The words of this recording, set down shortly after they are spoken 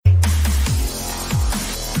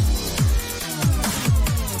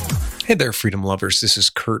Hey there, freedom lovers. This is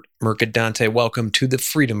Kurt Mercadante. Welcome to the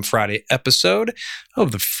Freedom Friday episode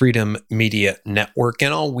of the Freedom Media Network.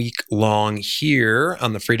 And all week long here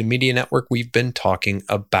on the Freedom Media Network, we've been talking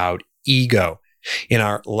about ego. In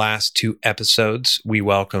our last two episodes, we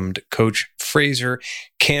welcomed Coach Fraser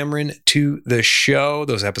Cameron to the show.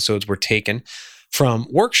 Those episodes were taken from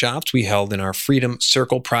workshops we held in our Freedom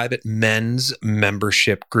Circle private men's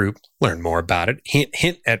membership group. Learn more about it.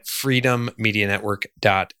 Hint at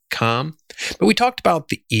freedommedianetwork.com. But we talked about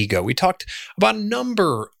the ego. We talked about a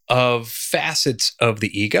number of facets of the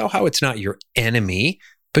ego, how it's not your enemy,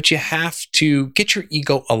 but you have to get your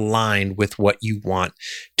ego aligned with what you want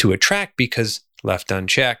to attract, because left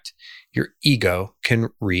unchecked, your ego can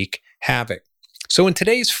wreak havoc. So in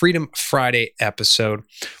today's Freedom Friday episode,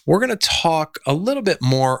 we're going to talk a little bit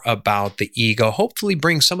more about the ego, hopefully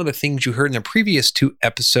bring some of the things you heard in the previous two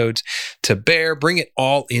episodes to bear, bring it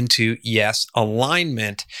all into, yes,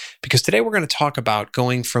 alignment, because today we're going to talk about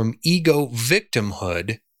going from ego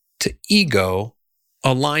victimhood to ego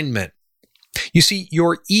alignment. You see,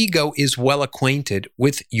 your ego is well acquainted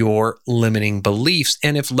with your limiting beliefs.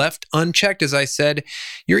 And if left unchecked, as I said,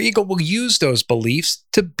 your ego will use those beliefs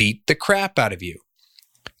to beat the crap out of you.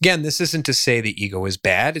 Again, this isn't to say the ego is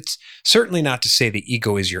bad. It's certainly not to say the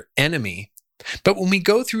ego is your enemy. But when we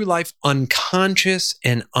go through life unconscious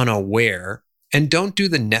and unaware, and don't do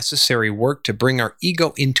the necessary work to bring our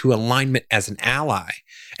ego into alignment as an ally,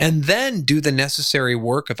 and then do the necessary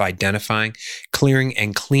work of identifying, clearing,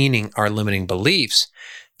 and cleaning our limiting beliefs,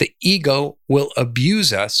 the ego will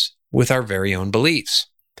abuse us with our very own beliefs.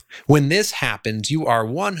 When this happens, you are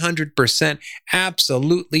 100%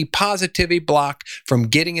 absolutely positively blocked from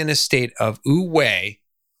getting in a state of wu-wei,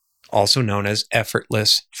 also known as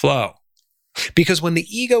effortless flow. Because when the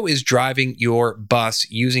ego is driving your bus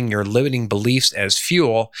using your limiting beliefs as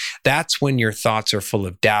fuel, that's when your thoughts are full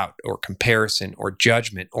of doubt or comparison or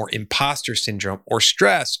judgment or imposter syndrome or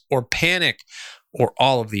stress or panic or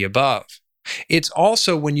all of the above. It's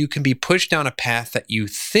also when you can be pushed down a path that you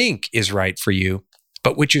think is right for you,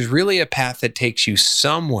 but which is really a path that takes you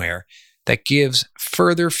somewhere that gives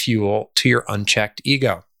further fuel to your unchecked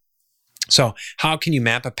ego. So how can you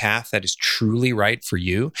map a path that is truly right for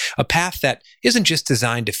you? A path that isn't just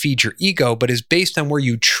designed to feed your ego, but is based on where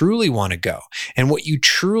you truly want to go and what you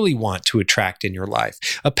truly want to attract in your life.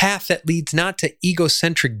 A path that leads not to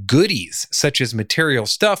egocentric goodies, such as material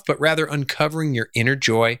stuff, but rather uncovering your inner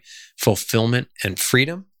joy, fulfillment, and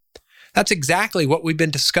freedom. That's exactly what we've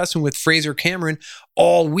been discussing with Fraser Cameron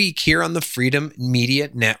all week here on the Freedom Media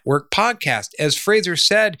Network podcast. As Fraser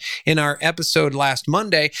said in our episode last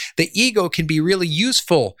Monday, the ego can be really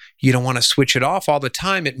useful. You don't want to switch it off all the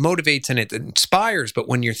time. It motivates and it inspires. But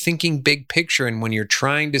when you're thinking big picture and when you're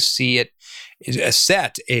trying to see it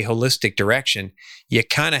set a holistic direction, you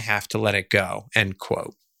kind of have to let it go, end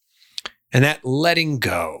quote. And that letting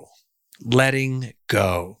go.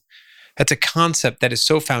 That's a concept that is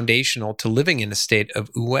so foundational to living in a state of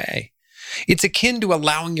wu-wei. It's akin to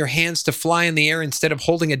allowing your hands to fly in the air instead of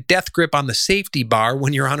holding a death grip on the safety bar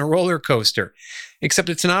when you're on a roller coaster. Except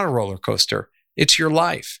it's not a roller coaster. It's your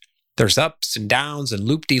life. There's ups and downs and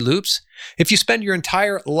loop-de-loops. If you spend your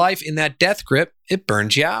entire life in that death grip, it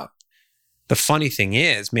burns you out. The funny thing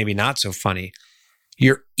is, maybe not so funny,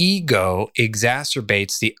 your ego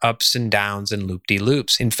exacerbates the ups and downs and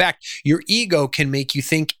loop-de-loops. In fact, your ego can make you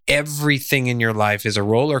think everything in your life is a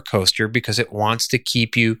roller coaster because it wants to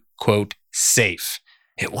keep you, quote, safe.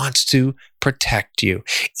 It wants to protect you.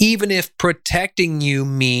 Even if protecting you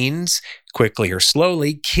means, quickly or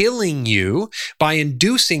slowly, killing you by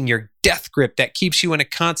inducing your death grip that keeps you in a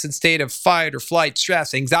constant state of fight or flight,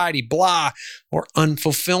 stress, anxiety, blah, or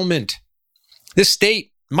unfulfillment. This state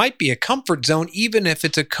might be a comfort zone, even if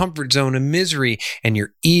it's a comfort zone of misery, and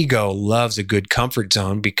your ego loves a good comfort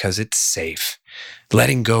zone because it's safe.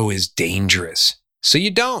 Letting go is dangerous, so you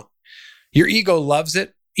don't. Your ego loves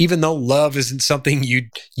it, even though love isn't something you'd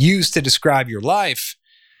use to describe your life.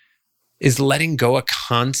 Is letting go a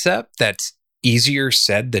concept that's easier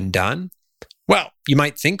said than done? Well, you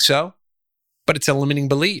might think so, but it's a limiting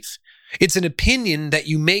belief. It's an opinion that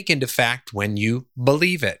you make into fact when you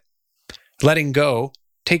believe it. Letting go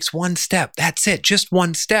takes one step. That's it, just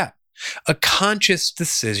one step. A conscious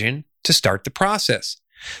decision to start the process.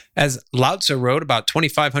 As Lao Tzu wrote about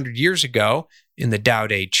 2,500 years ago in the Tao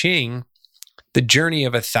Te Ching, the journey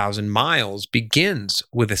of 1,000 miles begins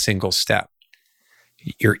with a single step.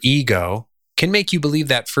 Your ego can make you believe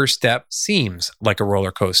that first step seems like a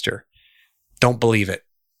roller coaster. Don't believe it.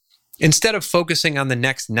 Instead of focusing on the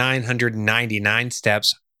next 999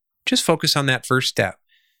 steps, just focus on that first step.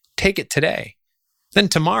 Take it today. Then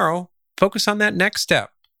tomorrow, focus on that next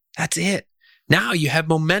step. That's it. Now you have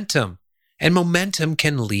momentum, and momentum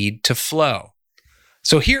can lead to flow.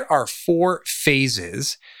 So here are 4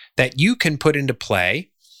 phases that you can put into play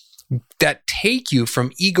that take you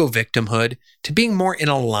from ego victimhood to being more in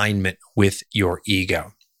alignment with your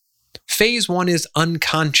ego. Phase 1 is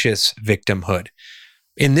unconscious victimhood.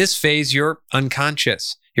 In this phase, you're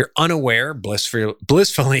unconscious. You're unaware,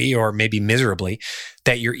 blissfully or maybe miserably,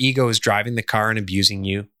 that your ego is driving the car and abusing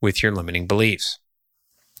you with your limiting beliefs.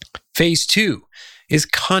 Phase 2 is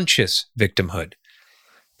conscious victimhood.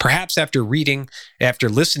 Perhaps after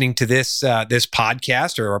listening to this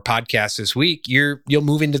podcast or our podcast this week, you'll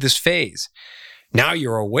move into this phase. Now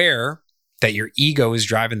you're aware that your ego is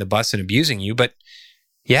driving the bus and abusing you, but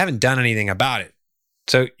you haven't done anything about it.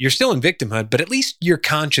 So you're still in victimhood, but at least you're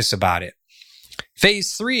conscious about it.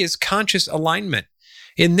 Phase 3 is conscious alignment.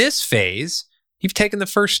 In this phase, you've taken the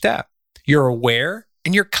first step. You're aware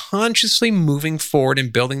and you're consciously moving forward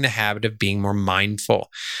and building the habit of being more mindful.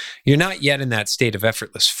 You're not yet in that state of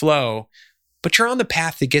effortless flow, but you're on the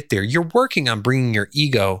path to get there. You're working on bringing your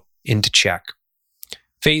ego into check.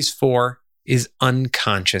 Phase 4 is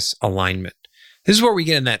unconscious alignment. This is where we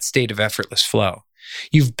get in that state of effortless flow.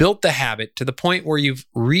 You've built the habit to the point where you've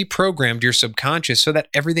reprogrammed your subconscious so that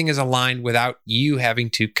everything is aligned without you having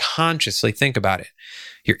to consciously think about it.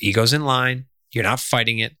 Your ego's in line. You're not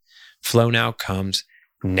fighting it. Flow now comes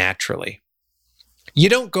naturally. You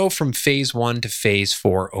don't go from phase 1 to phase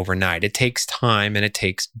 4 overnight. It takes time and it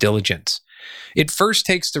takes diligence. It first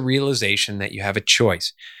takes the realization that you have a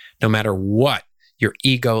choice, no matter what your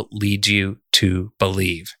ego leads you to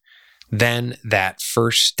believe. Then that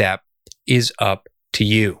first step is up to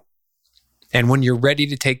you. And when you're ready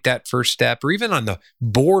to take that first step, or even on the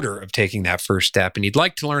border of taking that first step, and you'd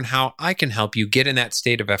like to learn how I can help you get in that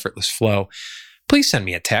state of effortless flow, please send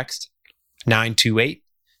me a text,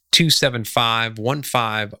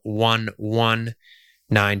 928-275-1511,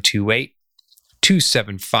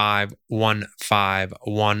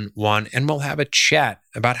 928-275-1511, and we'll have a chat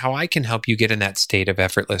about how I can help you get in that state of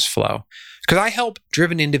effortless flow. Because I help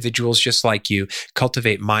driven individuals just like you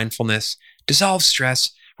cultivate mindfulness, dissolve stress,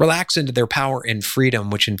 relax into their power and freedom,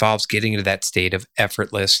 which involves getting into that state of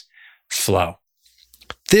effortless flow.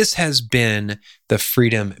 This has been the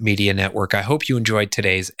Freedom Media Network. I hope you enjoyed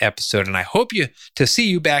today's episode, and I hope to see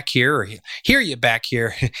you back here or hear you back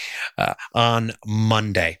here on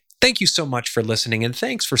Monday. Thank you so much for listening, and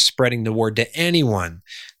thanks for spreading the word to anyone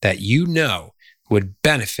that you know would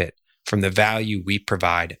benefit from the value we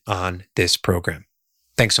provide on this program.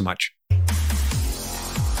 Thanks so much.